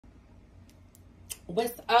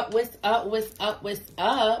What's up? What's up? What's up? What's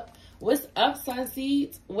up? What's up,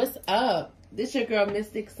 Sunseeds? What's up? This your girl,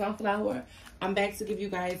 Mystic Sunflower. I'm back to give you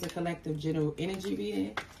guys a collective general energy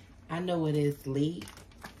reading. I know it is late,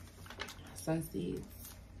 Sunseeds.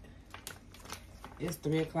 It's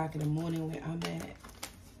 3 o'clock in the morning where I'm at.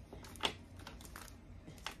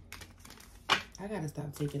 I gotta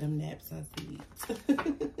stop taking them naps,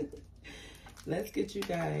 Sunseeds. Let's get you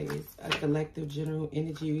guys a collective general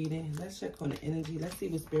energy reading. Let's check on the energy. Let's see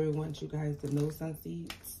what Spirit wants you guys to know,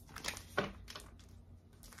 Sunseeds.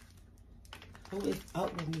 Who is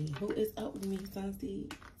up with me? Who is up with me,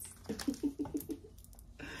 Sunseeds?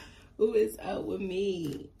 Who is up with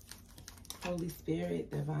me? Holy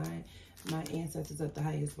Spirit, Divine, my ancestors of the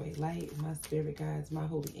highest way light, my spirit guides, my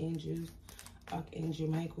holy angels, Archangel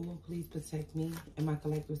Michael, please protect me and my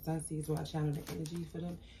collective Sunseeds while I channel the energy for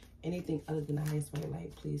them. Anything other than the highest white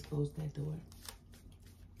light, please close that door.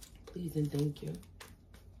 Please and thank you.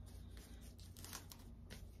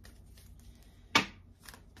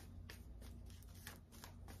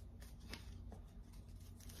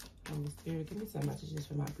 Holy Spirit, give me some messages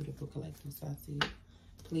for my beautiful collective Sunseed.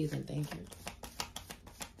 Please and thank you.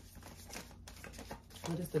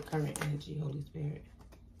 What is the current energy, Holy Spirit?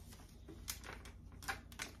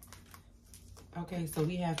 Okay, so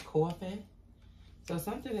we have coffin. So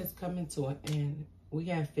something is coming to an end. We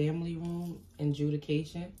have family room,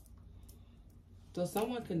 adjudication. So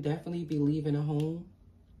someone can definitely be leaving a home,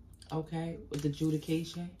 okay, with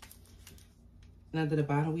adjudication. And under the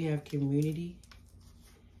bottom, we have community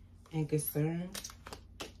and concern.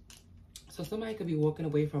 So somebody could be walking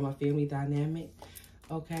away from a family dynamic,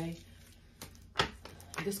 okay.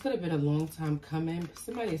 This could have been a long time coming.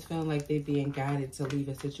 Somebody is feeling like they're being guided to leave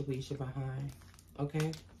a situation behind,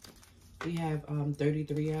 okay. We have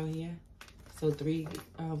 33 out here. So 3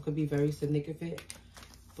 could be very significant.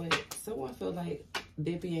 But someone feel like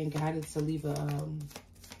they're being guided to leave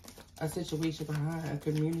a situation behind, a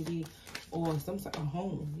community or some sort of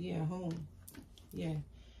home. Yeah, home. Yeah.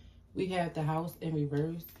 We have the house in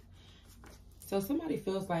reverse. So somebody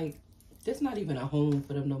feels like there's not even a home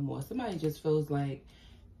for them no more. Somebody just feels like,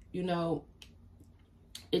 you know,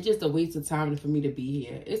 it's just a waste of time for me to be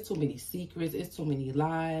here. It's too many secrets. It's too many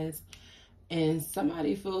lies. And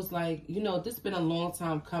somebody feels like, you know, this has been a long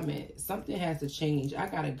time coming. Something has to change. I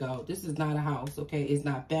got to go. This is not a house, okay? It's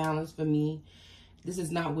not balanced for me. This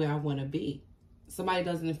is not where I want to be. Somebody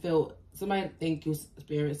doesn't feel, somebody, thank you,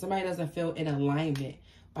 Spirit. Somebody doesn't feel in alignment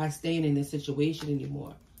by staying in this situation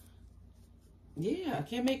anymore. Yeah, I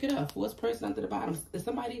can't make it up. Fourth person under the bottom. If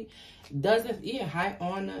somebody doesn't, yeah, high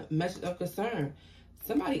on the message of concern.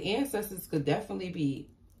 Somebody ancestors could definitely be,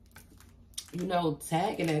 you know,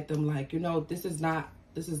 tagging at them like, you know, this is not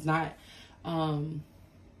a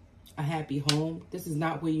happy home. This is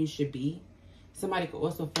not where you should be. Somebody could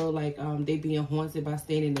also feel like they being haunted by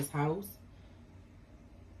staying in this house.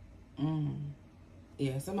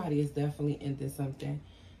 Yeah, somebody is definitely into something.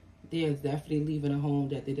 They're definitely leaving a home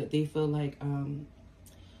that they feel like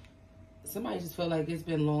somebody just feel like it's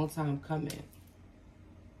been a long time coming.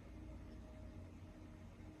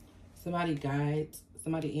 Somebody guides.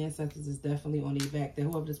 Somebody ancestors is definitely on their back. That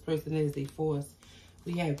whoever this person is, they force.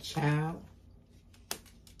 We have child.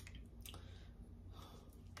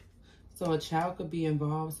 So a child could be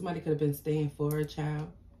involved. Somebody could have been staying for a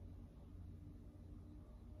child.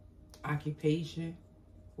 Occupation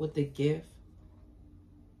with the gift.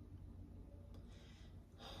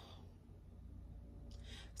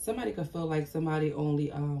 Somebody could feel like somebody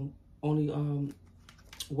only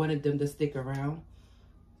wanted them to stick around.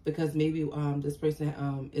 Because maybe this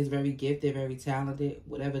person is very gifted, very talented,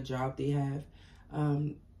 whatever job they have.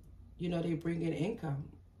 You know, they bring in income.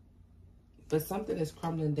 But something is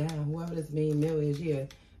crumbling down. Whoever this main male is, yeah.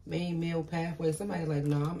 Main male pathway. Somebody like,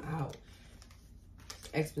 no, I'm out.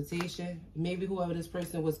 Expectation. Maybe whoever this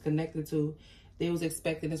person was connected to, they was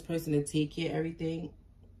expecting this person to take care of everything.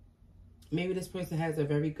 Maybe this person has a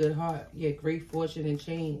very good heart. Yeah, great fortune and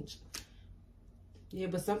change. Yeah,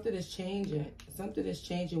 but something is changing. Something is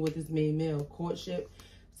changing with this main male. Courtship.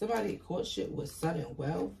 Somebody courtship with sudden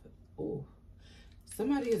wealth. Oh,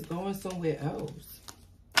 somebody is going somewhere else.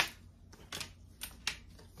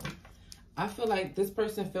 I feel like this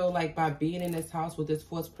person feel like by being in this house with this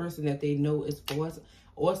fourth person that they know is forced,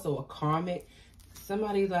 also a karmic.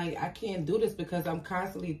 Somebody like, I can't do this because I'm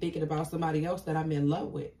constantly thinking about somebody else that I'm in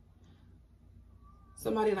love with.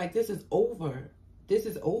 Somebody like, this is over. This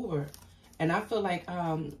is over. And I feel like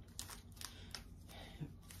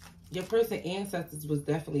your person's ancestors was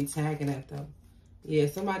definitely tagging at them. Yeah,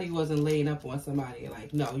 somebody wasn't laying up on somebody.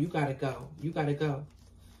 Like, no, you got to go. You got to go.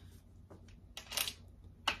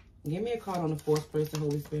 Give me a card on the fourth person,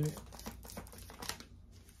 Holy Spirit.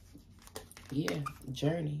 Yeah,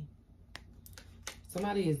 journey.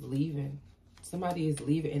 Somebody is leaving. Somebody is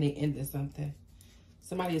leaving and they ended something.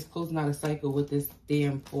 Somebody is closing out a cycle with this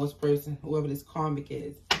damn fourth person, whoever this karmic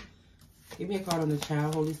is. Give me a card on the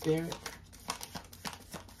child, Holy Spirit.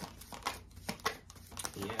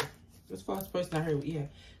 Yeah. This fourth person I heard, yeah.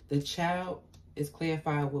 The child is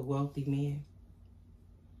clarified with wealthy man.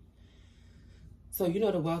 So, you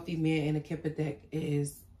know, the wealthy man in the Kipper deck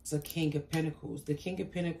is the King of Pentacles. The King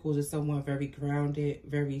of Pentacles is someone very grounded,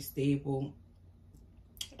 very stable,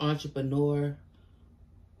 entrepreneur.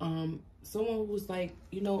 Someone who's like,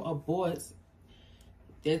 you know, a boss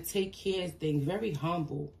that take care of things, very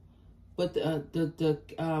humble. But the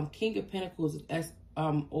King of Pentacles is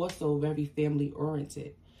also very family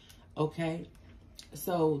oriented. Okay,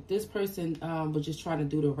 so this person was just trying to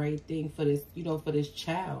do the right thing for this, you know, for this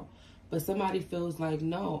child. But somebody feels like,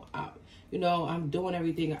 no, you know, I'm doing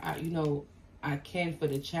everything I can for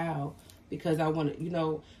the child because I want to, you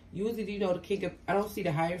know, usually, you know, the King of, I don't see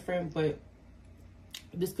the Hierophant, but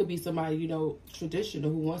this could be somebody, you know,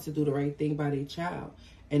 traditional who wants to do the right thing by their child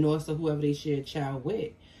and also whoever they share a child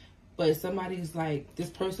with. But somebody's like, this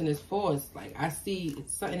person is forced. Like, I see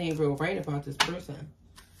something ain't real right about this person.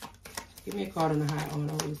 Give me a card on the high on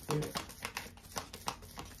Holy Spirit.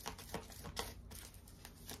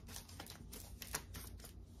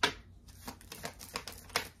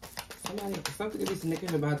 Something could be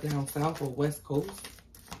significant about down south or west coast.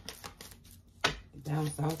 Down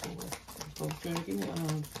south or west coast. Give me a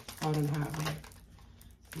card on the high on.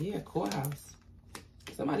 Yeah, courthouse.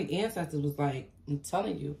 Somebody's ancestors was like, I'm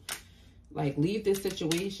telling you, like, leave this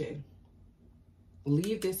situation.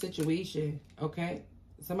 Leave this situation, okay?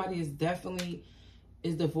 Somebody is definitely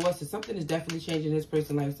divorced. Something is definitely changing this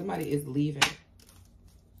person's life. Somebody is leaving.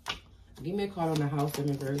 Give me a card on the house in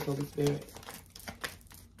reverse, Holy Spirit.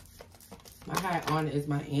 My high honor is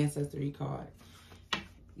my ancestry card.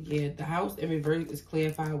 Yeah, the house in reverse is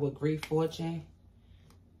clarified with great fortune.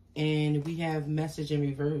 And we have message in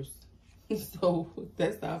reverse. So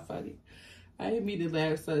that's not funny. I didn't mean to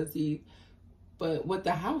laugh, Sunseed. But with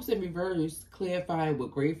the house in reverse, clarified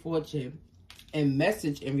with great fortune and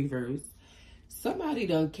message in reverse, somebody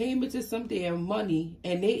done came into some damn money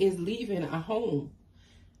and they is leaving a home.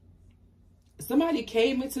 Somebody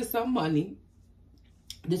came into some money.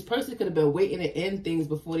 This person could have been waiting to end things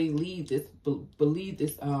before they leave this,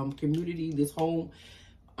 community, this home.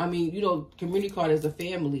 I mean, you know, community card is a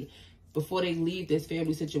family. Before they leave this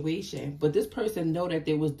family situation. But this person know that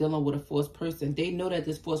they was dealing with a forced person. They know that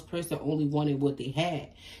this forced person only wanted what they had.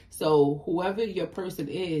 So whoever your person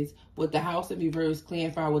is, with the house in reverse,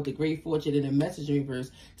 clarified with the great fortune and the message in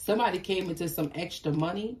reverse, somebody came into some extra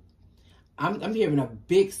money. I'm hearing a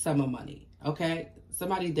big sum of money, okay?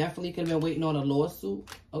 Somebody definitely could have been waiting on a lawsuit,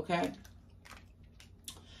 okay?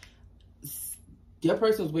 Your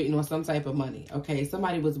person was waiting on some type of money, okay?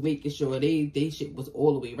 Somebody was making sure they shit was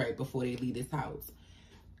all the way right before they leave this house.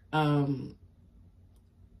 I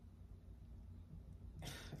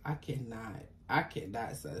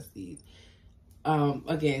cannot succeed.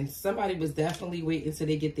 Again, somebody was definitely waiting till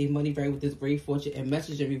they get their money right with this great fortune and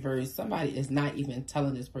message in reverse. Somebody is not even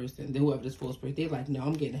telling this person, whoever this false person, they're like, no,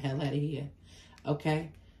 I'm getting the hell out of here,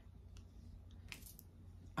 okay?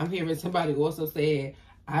 I'm hearing somebody also saying,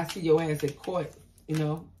 I see your ass in court. You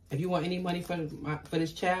know, if you want any money for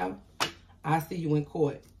this child, I see you in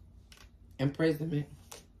court. Imprisonment,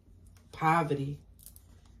 poverty,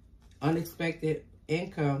 unexpected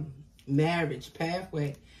income, marriage,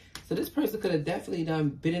 pathway. So this person could have definitely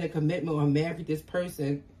been in a commitment or married this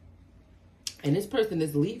person. And this person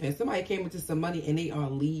is leaving. Somebody came into some money and they are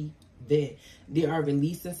leaving. They are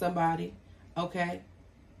releasing somebody. Okay.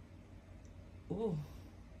 Ooh.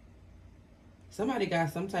 Somebody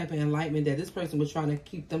got some type of enlightenment that this person was trying to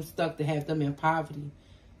keep them stuck to have them in poverty.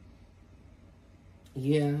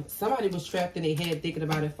 Yeah. Somebody was trapped in their head thinking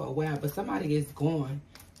about it for a while, but somebody is gone.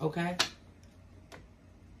 Okay.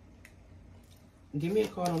 Give me a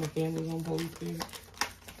card on the family room, Holy Spirit.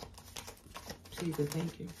 Jesus,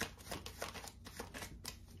 thank you.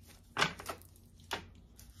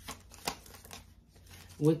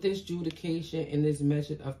 With this adjudication and this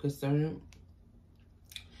message of concern,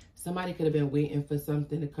 somebody could have been waiting for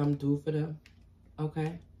something to come through for them,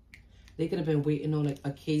 okay? They could have been waiting on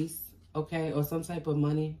a case, okay, or some type of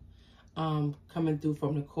money coming through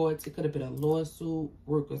from the courts. It could have been a lawsuit,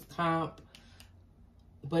 workers' comp,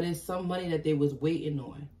 but it's some money that they was waiting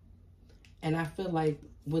on. And I feel like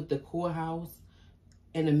with the courthouse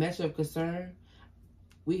and the measure of concern,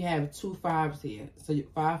 we have 2 5s here. So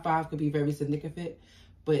 5 5 could be very significant,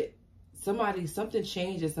 but something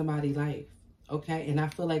changed in somebody's life, okay? And I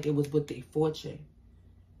feel like it was with their fortune.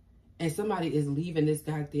 And somebody is leaving this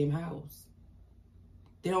goddamn house.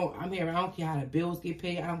 I'm here, I don't care how the bills get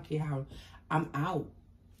paid. I don't care how, I'm out.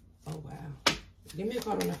 Oh, wow. Give me a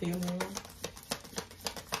card on the family room.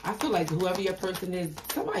 I feel like whoever your person is,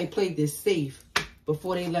 somebody played this safe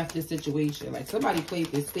before they left this situation. Like, somebody played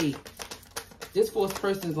this safe. This fourth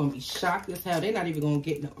person is going to be shocked as hell. They're not even going to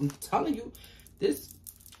get no. I'm telling you,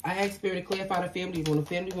 I asked Spirit to clarify the family room. The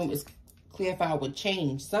family room is clarified with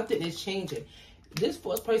change. Something is changing. This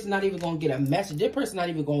fourth person not even going to get a message. This person not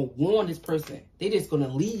even going to warn this person. They're just going to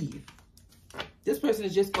leave. This person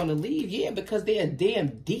is just going to leave. Yeah, because they're a damn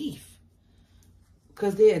thief.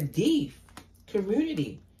 Because they're a thief.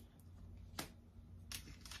 Community.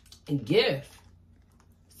 And gift.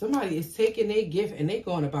 Somebody is taking their gift and they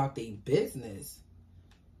going about their business.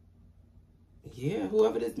 Yeah,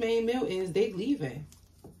 whoever this main male is, they leaving.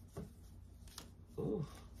 Ooh.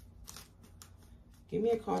 Give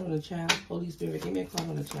me a card on the child. Holy Spirit, give me a card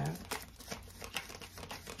on the child.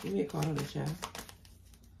 Give me a card on the child.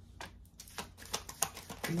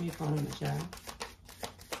 Give me a card on the child.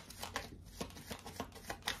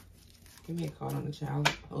 Give me a card on the child.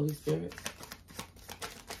 Holy Spirit.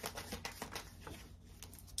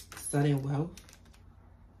 Sudden wealth.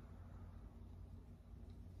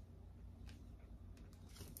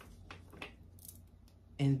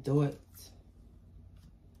 And thoughts.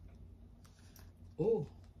 Ooh.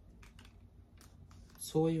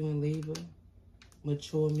 Toil and labor.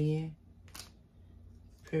 Mature man.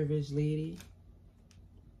 Privileged lady.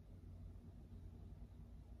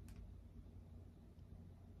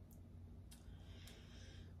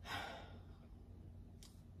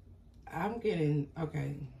 I'm getting,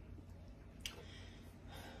 okay.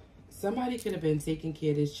 Somebody could have been taking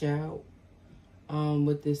care of this child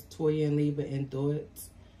with this toil and labor and thoughts.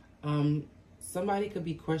 Somebody could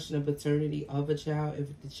be questioning the paternity of a child,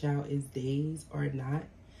 if the child is dazed or not.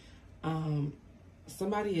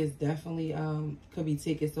 Somebody is definitely, could be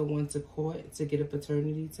taking someone to court to get a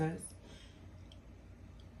paternity test.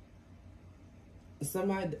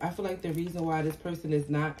 I feel like the reason why this person is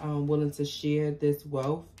not willing to share this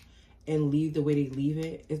wealth and leave the way they leave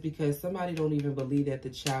it is because somebody don't even believe that the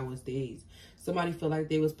child was dazed. Somebody feel like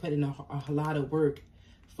they was putting a lot of work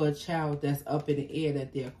for a child that's up in the air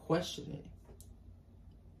that they're questioning.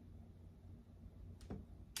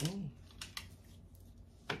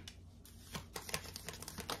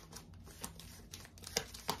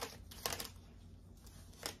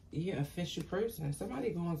 Yeah, official person. Somebody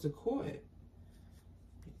going to court.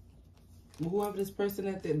 Whoever this person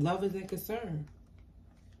that their love is in concern.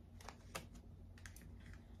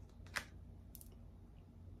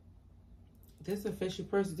 This official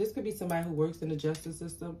person, this could be somebody who works in the justice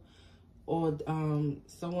system or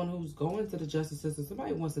someone who's going to the justice system.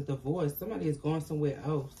 Somebody wants a divorce. Somebody is going somewhere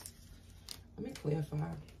else. Let me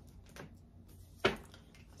clarify.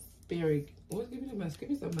 Spirit, give me the message. Give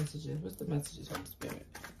me some messages. What's the messages from Spirit?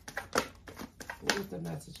 What is the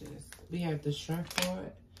messages? We have the Strength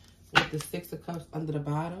card with the Six of Cups under the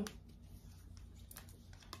bottom.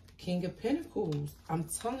 King of Pentacles. I'm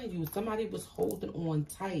telling you, somebody was holding on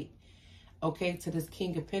tight. Okay, to this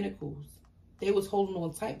King of Pentacles. They was holding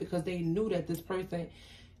on tight because they knew that this person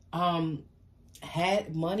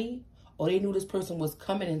had money, or they knew this person was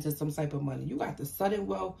coming into some type of money. You got the sudden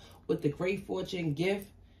wealth with the great fortune gift.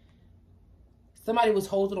 Somebody was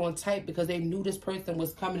holding on tight because they knew this person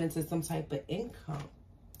was coming into some type of income.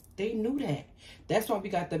 They knew that. That's why we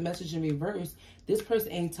got the message in reverse. This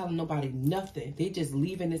person ain't telling nobody nothing. They just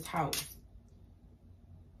leaving this house.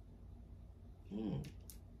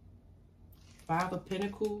 Five of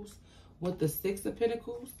Pentacles with the Six of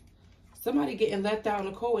Pentacles. Somebody getting let down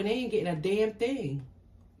the cold and they ain't getting a damn thing.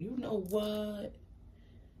 You know what?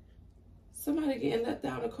 Somebody getting let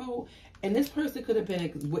down the cold. And this person could have been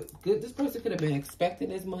good. This person could have been expecting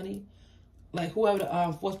this money. Like whoever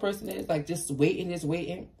the fourth person is, like just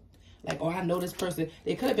waiting. Like, oh, I know this person.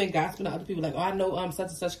 They could have been gossiping to other people. Like, oh, I know such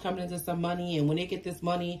and such coming into some money. And when they get this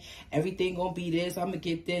money, everything gonna be this. I'm gonna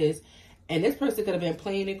get this. And this person could have been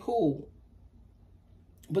playing it cool.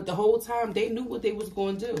 But the whole time, they knew what they was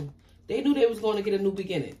going to do. They knew they was going to get a new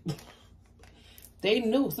beginning. They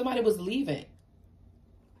knew somebody was leaving.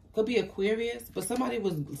 Could be Aquarius, but somebody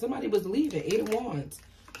was leaving. Eight of Wands.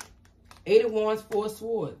 Eight of Wands, Four of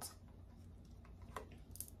Swords.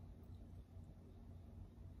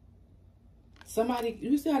 Somebody,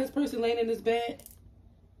 you see how this person laying in this bed?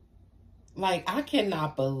 Like, I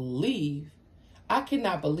cannot believe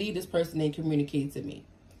this person didn't communicate to me.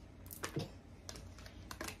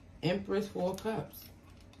 Empress, Four of Cups.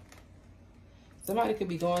 Somebody could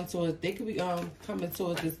be going towards, they could be coming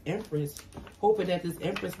towards this Empress, hoping that this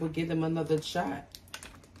Empress will give them another shot.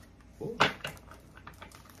 Ooh.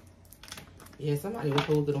 Yeah, somebody was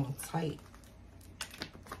holding on tight.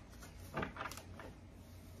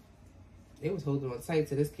 They was holding on tight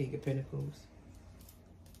to this King of Pentacles.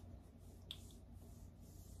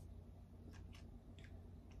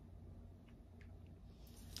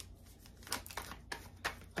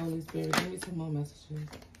 Holy Spirit, give me some more messages.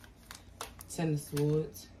 Ten of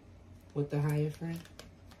Swords with the Hierophant.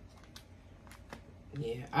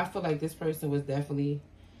 Yeah, I feel like this person was definitely...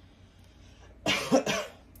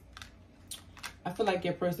 I feel like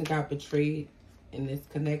your person got betrayed in this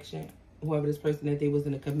connection. Whoever this person that they was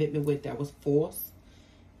in a commitment with that was forced.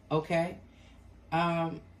 Okay?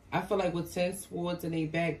 I feel like with 10 swords in their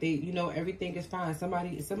back, they, you know, everything is fine.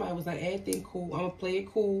 Somebody was like, everything cool. I'm going to play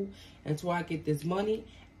it cool until I get this money.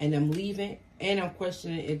 And I'm leaving. And I'm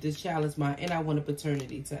questioning if this child is mine. And I want a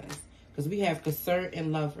paternity test. Because we have concern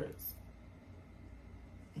and lovers.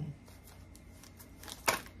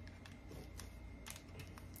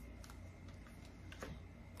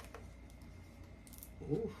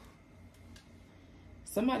 Ooh.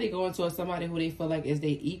 Somebody going towards somebody who they feel like is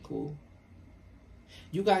their equal.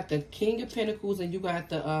 You got the King of Pentacles and you got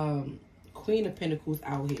the Queen of Pentacles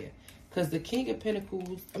out here. Because the King of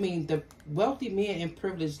Pentacles, I mean, the wealthy man and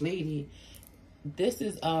privileged lady, this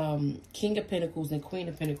is King of Pentacles and Queen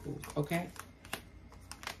of Pentacles, okay?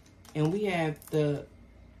 And we have the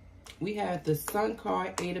Sun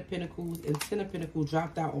card, 8 of Pentacles, and 10 of Pentacles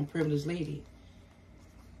dropped out on privileged lady.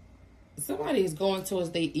 Somebody is going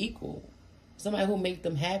towards their equal. Somebody who make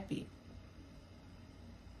them happy.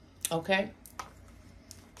 Okay?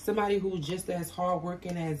 Somebody who's just as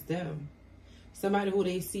hardworking as them. Somebody who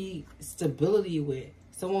they see stability with.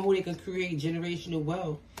 Someone who they can create generational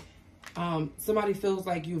wealth. Somebody feels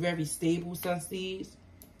like you're very stable, Sunseeds.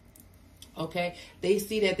 Okay? They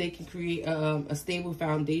see that they can create a stable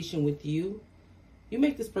foundation with you. You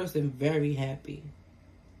make this person very happy.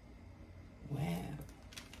 Wow.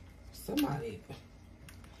 Somebody.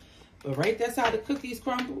 But right, that's how the cookies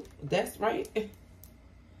crumble. That's right.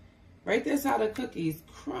 Right, that's how the cookies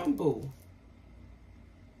crumble.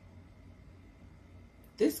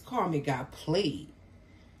 This karmic got played.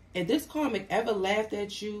 If this karmic ever laughed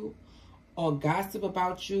at you or gossip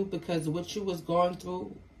about you because of what you was going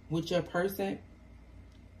through with your person,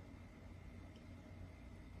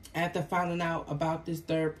 after finding out about this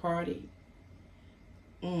third party,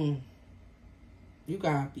 you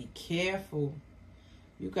gotta be careful.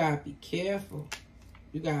 You gotta be careful.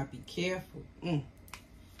 You gotta be careful.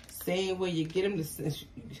 Same way you get them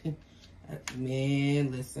to...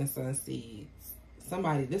 Man, listen, Sunseeds.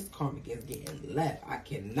 Somebody, this karmic is getting left. I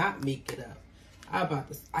cannot make it up.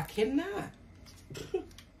 I cannot.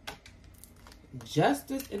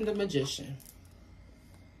 Justice and the Magician.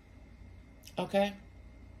 Okay?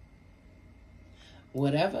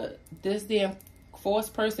 Whatever this damn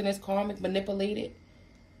forced person is karmic manipulated,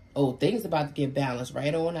 oh, things about to get balanced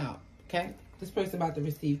right on out. Okay? This person about to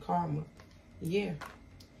receive karma. Yeah.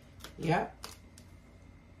 Yep.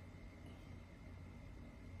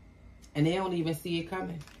 And they don't even see it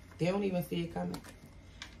coming. They don't even see it coming.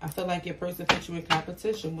 I feel like your person put you in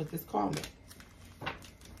competition with this karmic.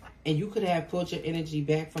 And you could have pulled your energy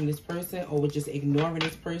back from this person or was just ignoring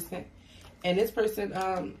this person. And this person,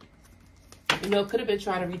 you know, could have been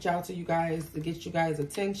trying to reach out to you guys to get you guys'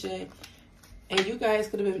 attention. And you guys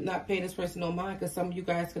could have been not paying this person no mind because some of you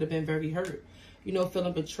guys could have been very hurt. You know,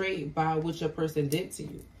 feeling betrayed by what your person did to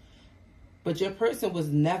you. But your person was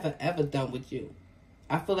never, ever done with you.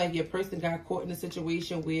 I feel like your person got caught in a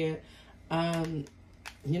situation where,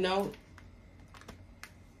 you know,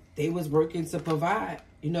 they was working to provide,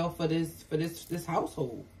 you know, for this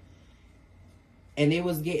household. And they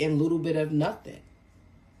was getting a little bit of nothing.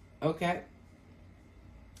 Okay?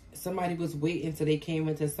 Somebody was waiting till they came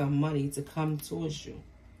into some money to come towards you.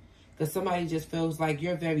 Because somebody just feels like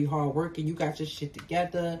you're very hardworking. You got your shit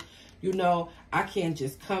together. You know, I can't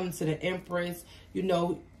just come to the Empress. You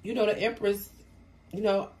know the Empress, you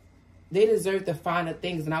know, they deserve the finer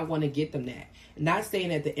things, and I want to get them that. Not saying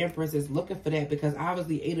that the Empress is looking for that, because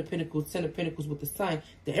obviously 8 of Pentacles, 10 of Pentacles with the Sun,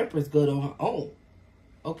 the Empress good on her own.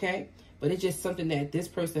 Okay? But it's just something that this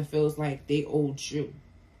person feels like they owed you.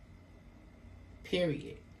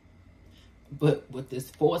 Period. But with this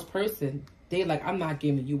forced person, they like, I'm not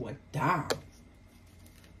giving you a dime.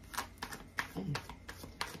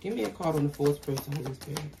 Give me a card on the forced person, Holy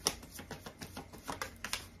Spirit.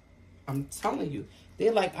 I'm telling you.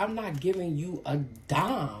 They're like, I'm not giving you a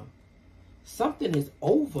dime. Something is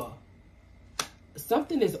over.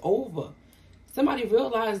 Something is over. Somebody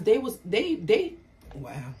realized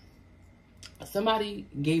wow. Somebody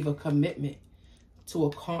gave a commitment to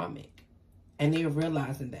a karmic, and they're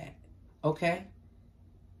realizing that, okay?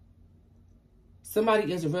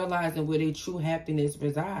 Somebody is realizing where their true happiness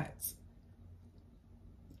resides.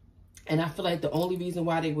 And I feel like the only reason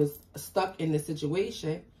why they was stuck in this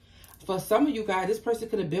situation, for some of you guys, this person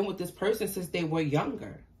could have been with this person since they were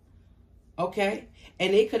younger, okay?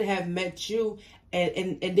 And they could have met you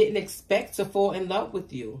and didn't expect to fall in love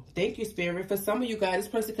with you. Thank you, Spirit. For some of you guys, this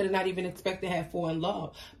person could have not even expected to have fall in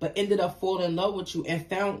love, but ended up falling in love with you and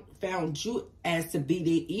found you as to be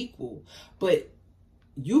their equal. But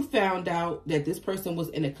you found out that this person was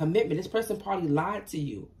in a commitment. This person probably lied to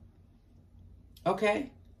you,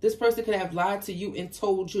 okay? This person could have lied to you and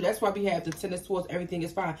told you. That's why we have the tennis towards everything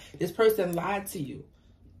is fine. This person lied to you.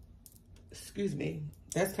 Excuse me.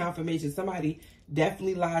 That's confirmation. Somebody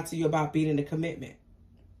definitely lied to you about being in a commitment.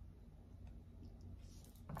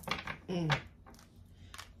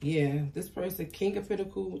 Yeah, this person, King of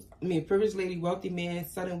Pentacles, privileged lady, wealthy man,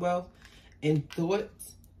 sudden wealth, and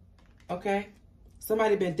thoughts. Okay?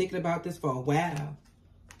 Somebody been thinking about this for a while.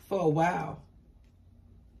 For a while.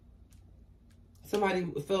 Somebody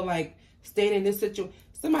feel like staying in this situation.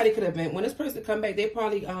 Somebody could have been, when this person come back, they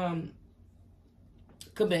probably could have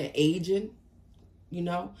been aging. You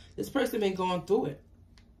know, this person been going through it.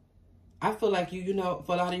 I feel like you know,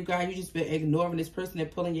 for a lot of you guys, you just been ignoring this person and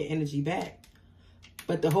pulling your energy back.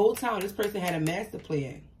 But the whole time, this person had a master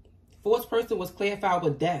plan. Fourth person was clarified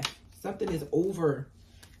with death. Something is over.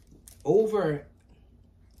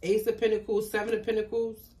 Ace of Pentacles, Seven of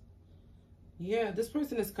Pentacles. Yeah, this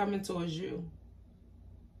person is coming towards you.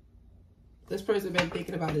 This person been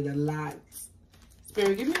thinking about it a lot.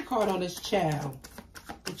 Spirit, give me a card on this child.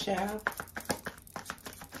 The child.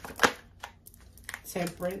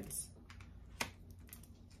 Temperance.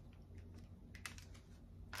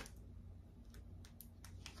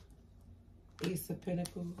 Ace of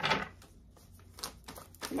Pentacles.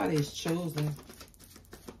 Somebody is chosen.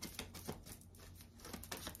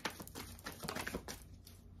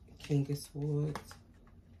 King of Swords.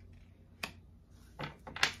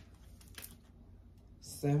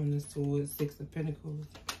 Seven of Swords. Six of Pentacles.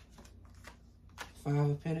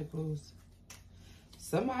 Five of Pentacles.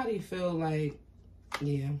 Somebody feel like,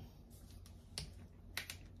 yeah.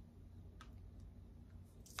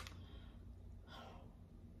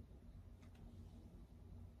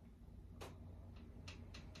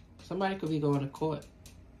 Somebody could be going to court.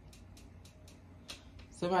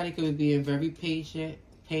 Somebody could be being very patient,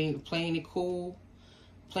 playing it cool,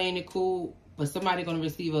 but somebody going to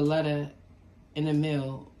receive a letter in the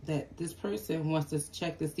mail that this person wants to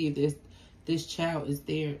check to see if this child is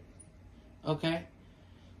there. Okay?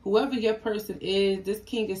 Whoever your person is, this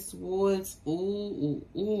King of Swords,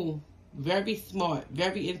 very smart,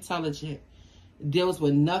 very intelligent, deals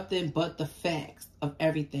with nothing but the facts of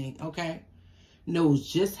everything, okay? Knows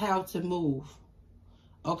just how to move,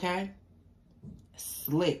 okay?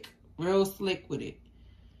 Slick, real slick with it,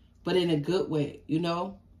 but in a good way, you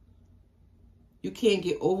know? You can't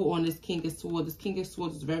get over on this King of Swords. This King of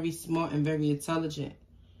Swords is very smart and very intelligent.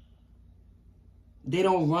 They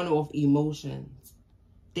don't run off emotions.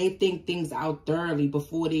 They think things out thoroughly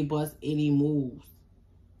before they bust any moves.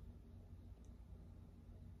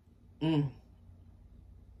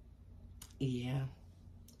 Yeah.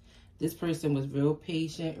 This person was real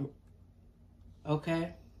patient.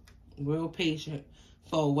 Okay? Real patient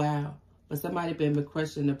for a while. But somebody been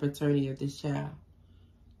questioning the paternity of this child.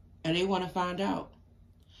 And they want to find out.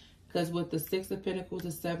 Because with the Six of Pentacles,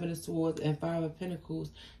 the Seven of Swords, and Five of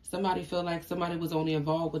Pentacles, somebody feel like somebody was only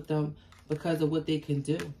involved with them because of what they can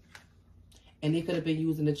do. And they could have been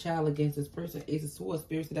using the child against this person. Ace of Swords,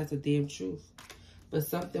 Spirit said that's a damn truth. But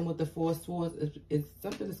something with the Four of Swords, is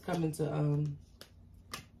something is coming to,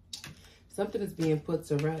 something is being put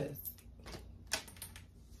to rest.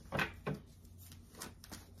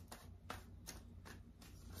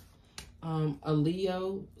 A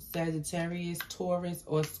Leo, Sagittarius, Taurus,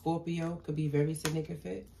 or Scorpio could be very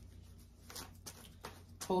significant.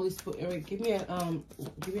 Holy Spirit, give me a card.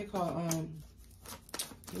 Give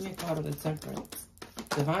me a card of the Temperance.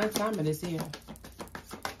 Divine timing is here.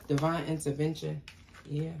 Divine intervention.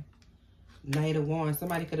 Yeah. Knight of Wands.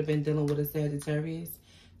 Somebody could have been dealing with a Sagittarius.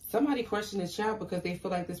 Somebody questioned this child because they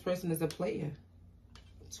feel like this person is a player.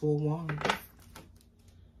 Two of Wands.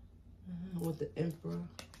 With the Emperor.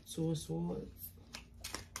 Two of Swords.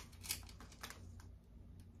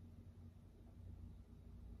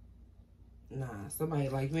 Nah, somebody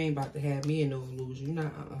like, you ain't about to have me in no illusion. Nah,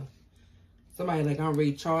 Somebody like, I'm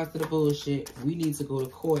ready to charge to the bullshit. We need to go to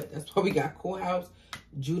court. That's why we got courthouse,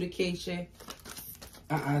 adjudication.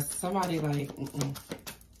 Somebody like,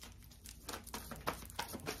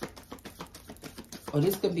 Or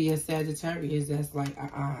this could be a Sagittarius that's like,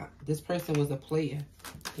 this person was a player.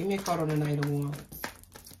 Give me a card on the Knight of Wands.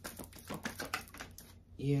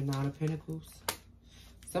 Yeah, Nine of Pentacles.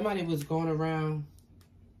 Somebody was going around.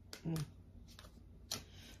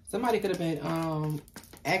 Somebody could have been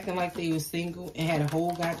acting like they were single and had a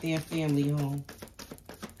whole goddamn family home.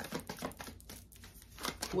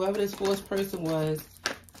 Whoever this fourth person was,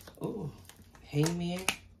 oh, Hangman,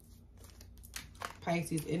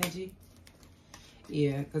 Pisces energy.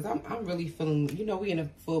 Yeah, because I'm really feeling, you know, we in a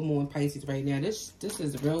full moon Pisces right now. This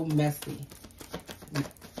is real messy.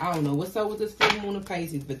 I don't know what's up with this full moon of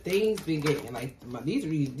Pisces, but things been getting like these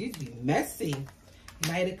be messy.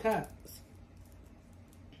 Knight of Cups.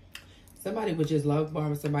 Somebody would just love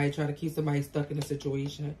bombing somebody, try to keep somebody stuck in a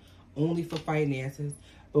situation only for finances.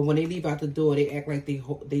 But when they leave out the door, they act like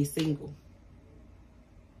they single.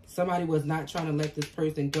 Somebody was not trying to let this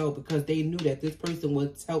person go because they knew that this person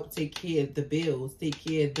would help take care of the bills, take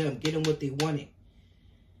care of them, get them what they wanted.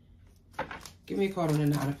 Give me a card on the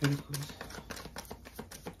Nine of Pentacles.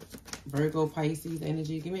 Virgo, Pisces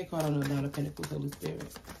energy. Give me a card on the Nine of Pentacles, Holy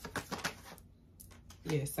Spirit.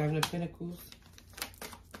 Yeah, Seven of Pentacles.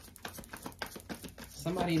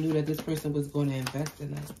 Somebody knew that this person was going to invest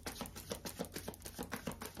in them.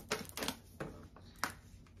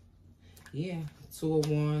 Yeah, Two of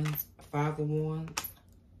Wands, Five of Wands.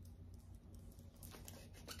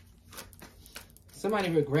 Somebody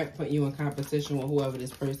regret putting you in competition with whoever this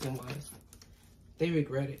person was. They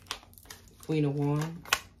regret it. Queen of Wands.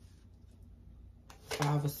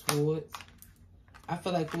 Five of Swords. I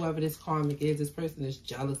feel like whoever this karmic is, this person is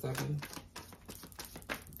jealous of you.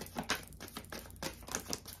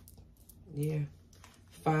 Yeah.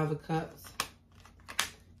 Five of Cups.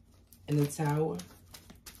 And the Tower.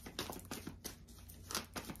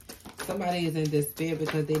 Somebody is in despair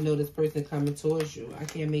because they know this person coming towards you. I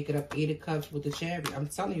can't make it up. Eight of Cups with the Chariot. I'm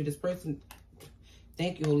telling you, this person,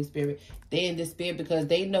 thank you, Holy Spirit. They're in despair because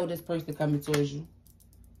they know this person coming towards you.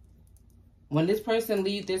 When this person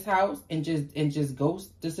leaves this house and just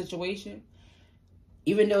ghosts the situation,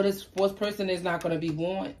 even though this fourth person is not going to be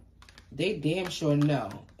warned, they damn sure know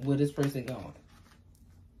where this person going.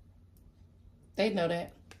 They know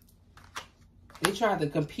that. They tried to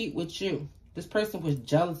compete with you. This person was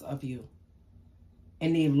jealous of you.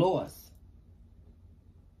 And they lost.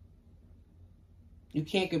 You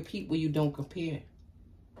can't compete where you don't compare.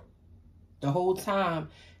 The whole time,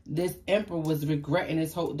 this Emperor was regretting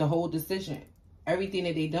the whole decision. Everything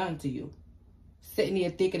that they done to you. Sitting here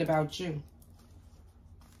thinking about you.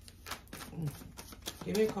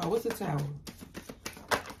 Give me a card. What's the Tower?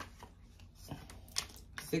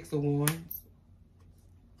 Six of Wands.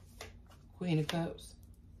 Queen of Cups.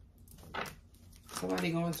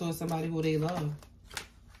 Somebody going towards somebody who they love.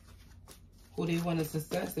 Who they want a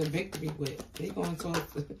success and victory with. They going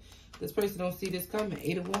towards... This person don't see this coming.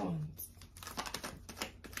 Eight of Wands.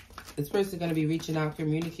 This person going to be reaching out,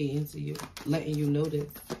 communicating to you. Letting you know this.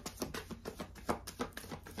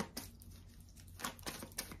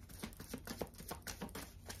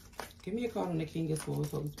 Give me a card on the King of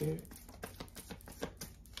Swords, Holy Spirit.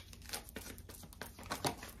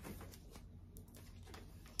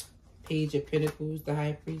 Page of Pentacles, the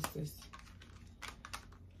High Priestess.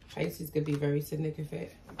 Pisces could be very significant.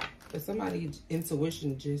 But somebody's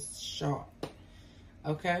intuition just sharp.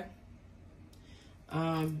 Okay?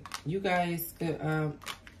 You guys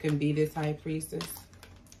can be this High Priestess.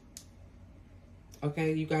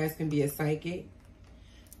 Okay? You guys can be a psychic.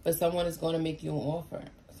 But someone is going to make you an offer.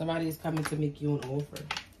 Somebody is coming to make you an offer.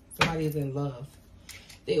 Somebody is in love.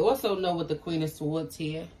 They also know with the Queen of Swords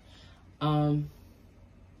here. That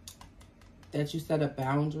you set up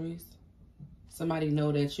boundaries. Somebody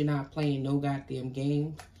know that you're not playing no goddamn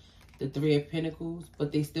game. The Three of Pentacles.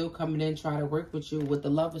 But they still coming in try to work with you with the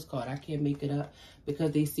Lover's card. I can't make it up.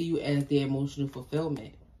 Because they see you as their emotional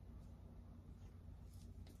fulfillment.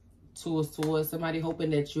 Two of Swords. Somebody hoping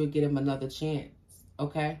that you'll get them another chance.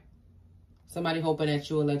 Okay? Somebody hoping that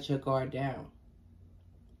you will let your guard down.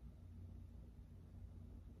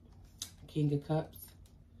 King of Cups.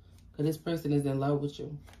 Because this person is in love with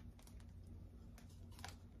you.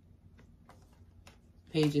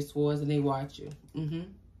 Page of Swords, and they watch you.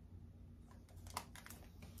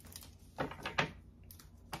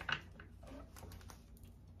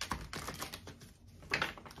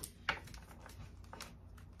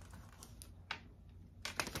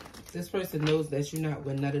 This person knows that you're not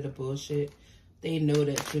with none of the bullshit. They know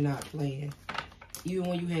that you're not playing. even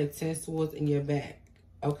when you had 10 swords in your back,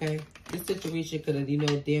 okay? This situation could have, you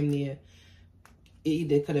know, damn near, it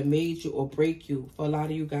either could have made you or break you. For a lot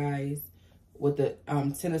of you guys, with the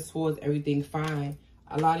 10 of swords, everything fine.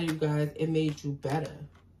 A lot of you guys, it made you better,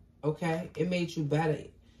 okay? It made you better.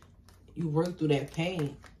 You worked through that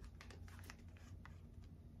pain.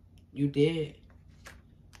 You did.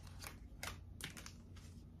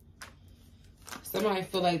 Somebody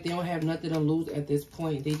feel like they don't have nothing to lose at this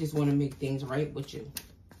point. They just want to make things right with you.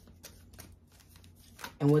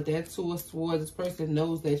 And with that 2 of swords, this person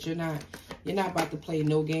knows that you're not about to play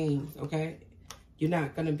no games, okay? You're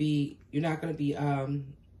not gonna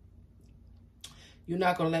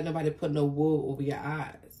let nobody put no wool over your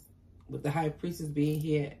eyes. With the High Priestess being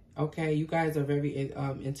here, okay, you guys are very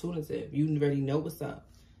intuitive. You already know what's up.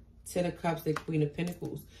 10 of Cups, the Queen of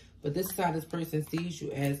Pentacles. But this is how this person sees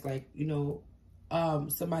you, as like, you know,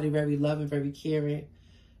 somebody very loving, very caring,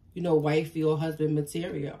 you know, wifey or husband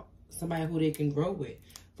material. Somebody who they can grow with.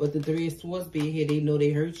 But the 3 of Swords being here, they know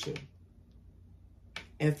they hurt you.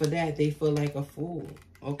 And for that, they feel like a fool,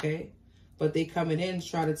 okay? But they coming in to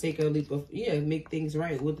try to take a leap of, make things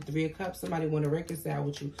right. With the 3 of Cups, somebody want to reconcile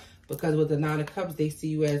with you. Because with the 9 of Cups, they see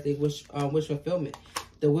you as they wish fulfillment.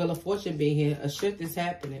 The Wheel of Fortune being here, a shift is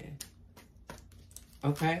happening.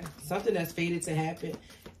 Okay? Something that's fated to happen.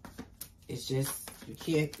 It's just, you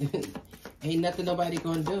can't, ain't nothing nobody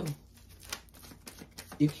gonna do.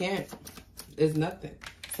 You can't. There's nothing.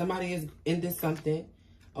 Somebody is into something,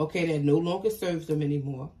 okay, that no longer serves them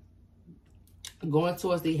anymore. Going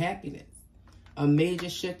towards their happiness. A major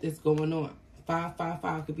shift is going on.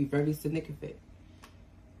 555 could be very significant.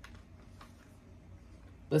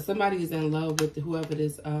 But somebody is in love with whoever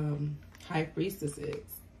this High Priestess is,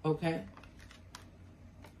 okay?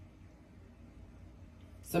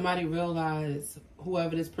 Somebody realized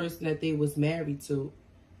whoever this person that they was married to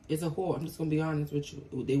is a whore. I'm just going to be honest with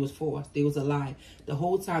you. They was forced. They was a lie. The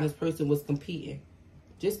whole time this person was competing.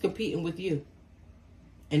 Just competing with you.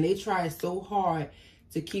 And they tried so hard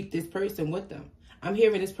to keep this person with them. I'm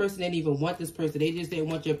hearing this person didn't even want this person. They just didn't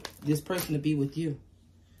want this person to be with you.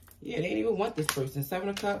 Yeah, they didn't even want this person. 7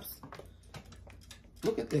 of Cups.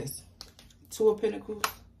 Look at this. 2 of Pentacles.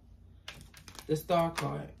 The Star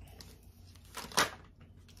card.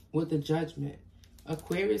 With the Judgment.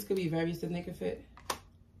 Aquarius could be very significant.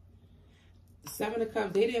 7 of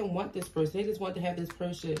Cups. They didn't want this person. They just want to have this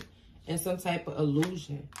person in some type of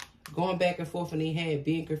illusion. Going back and forth in their head.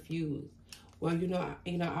 Being confused. Well,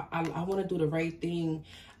 I want to do the right thing.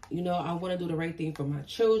 You know, I want to do the right thing for my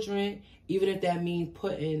children. Even if that means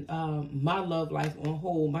putting my love life on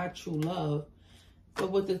hold, my true love.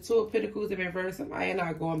 But with the 2 of Pentacles in reverse, somebody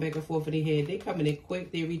not going back and forth in their head. They coming in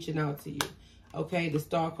quick. They reaching out to you. Okay, the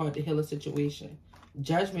Star card, the healer situation.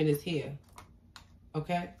 Judgment is here.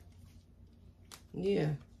 Okay?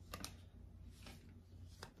 Yeah.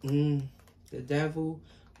 The Devil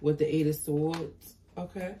with the 8 of Swords.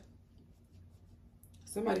 Okay.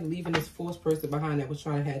 Somebody leaving this forced person behind that was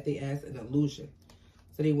trying to have their ass an illusion.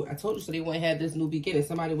 So I told you, so they wouldn't have this new beginning.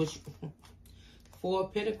 Somebody was 4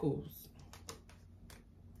 of Pentacles.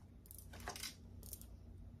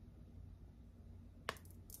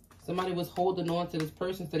 Somebody was holding on to this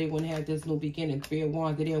person so they wouldn't have this new beginning. 3 of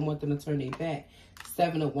Wands. They didn't want them to turn their back.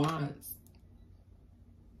 7 of Wands.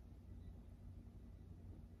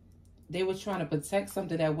 They were trying to protect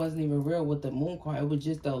something that wasn't even real with the Moon card. It was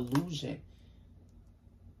just the illusion.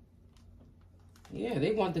 Yeah,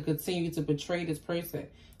 they want to continue to betray this person.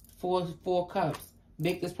 4 Cups.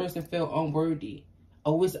 Make this person feel unworthy.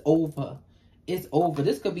 Oh, it's over. It's over.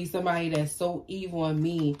 This could be somebody that's so evil and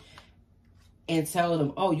mean and tell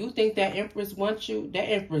them, oh, you think that Empress wants you? That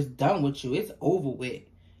Empress done with you. It's over with.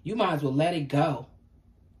 You might as well let it go.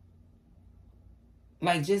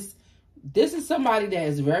 Like, just, this is somebody that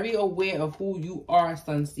is very aware of who you are,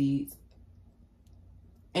 Sunseeds.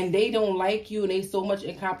 And they don't like you and they so much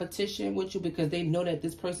in competition with you because they know that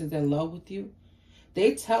this person's in love with you.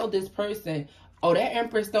 They tell this person, oh, that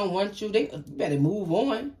Empress don't want you. They better move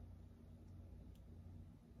on.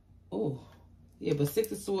 Oh, yeah, but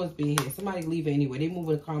 6 of Swords being here. Somebody leave it anyway. They move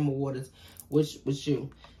in the calmer waters with you.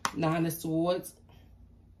 9 of Swords.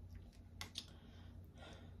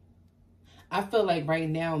 I feel like right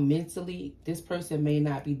now, mentally, this person may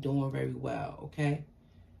not be doing very well, okay?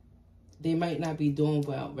 They might not be doing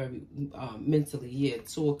well very mentally. Yeah,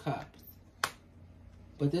 2 of Cups.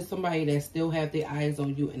 But there's somebody that still have their eyes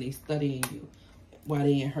on you and they studying you while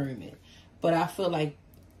they in hermit. But I feel like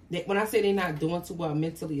when I say they're not doing too well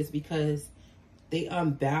mentally, it's because they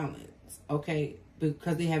unbalanced, okay?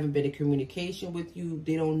 Because they haven't been in communication with you.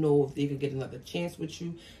 They don't know if they could get another chance with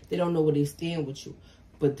you. They don't know where they stand with you.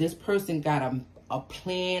 But this person got a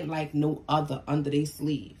plan like no other under their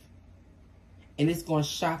sleeve. And it's going to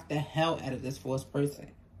shock the hell out of this fourth person.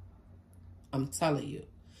 I'm telling you.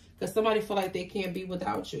 Because somebody feel like they can't be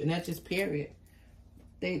without you. And that's just period.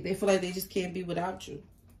 They feel like they just can't be without you.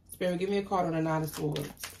 Spirit, give me a card on the Nine of Swords.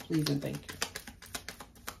 Please and thank you.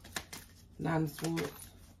 Nine of Swords.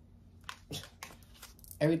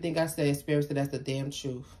 Everything I said, Spirit said that's the damn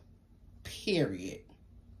truth. Period.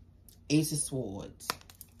 Ace of Swords.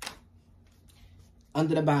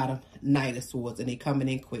 Under the bottom, Knight of Swords. And they coming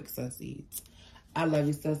in quick, Sunseeds. I love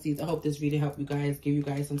you, Sunseeds. I hope this reading helped you guys, give you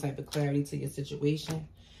guys some type of clarity to your situation.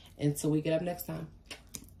 Until we get up next time.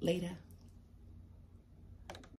 Later.